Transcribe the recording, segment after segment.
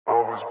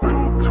was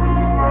built to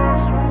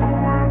last with the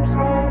webs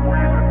I'm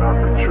weaving. I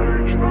could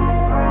change the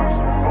past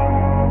with all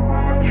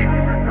I'm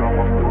achieving. Got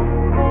my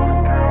foot on the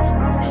gas,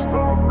 never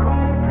stop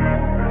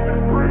competing. If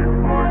you break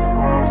like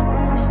glass,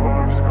 then this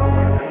life's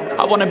gonna end.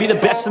 I wanna be the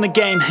best in the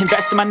game,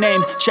 invest in my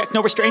name. Check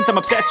no restraints, I'm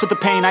obsessed with the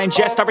pain. I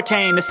ingest, I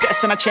retain,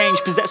 assess and I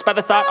change. Possessed by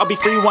the thought I'll be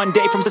free one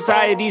day from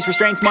society's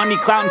restraints. Money,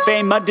 clout and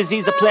fame, mud,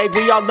 disease, a plague.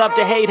 We all love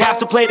to hate, have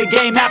to play the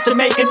game, have to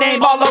make a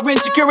name. All our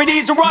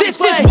insecurities are on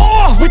display. This is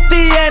war with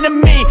the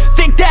enemy,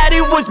 think that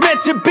it was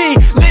meant to be.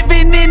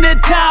 Living in a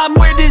time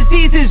where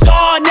disease is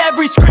on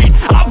every screen.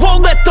 I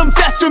won't let them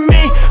fester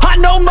me, I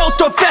know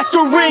most are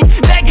festering.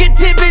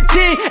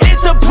 Negativity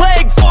is a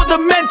plague for the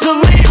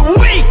mentally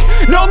weak.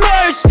 No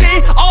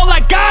mercy, all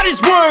I got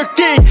is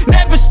working.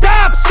 Never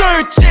stop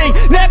searching,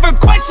 never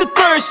quench the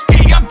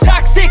thirsty. I'm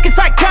toxic and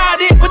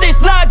psychotic, with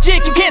this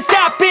logic you can't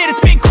stop it. It's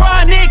been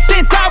chronic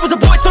since I was a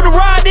boy, so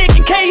neurotic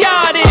and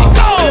chaotic.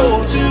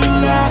 Built to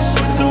last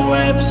with the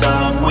webs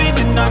I'm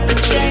weaving. I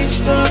could change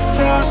the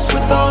past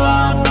with all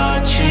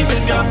I'm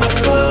achieving. Got my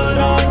foot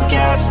on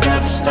gas,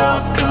 never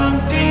stop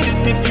competing.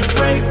 If you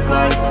break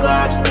like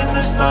glass, then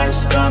this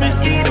life's gonna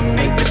eat 'em.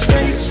 Make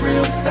mistakes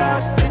real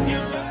fast, then you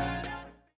learn.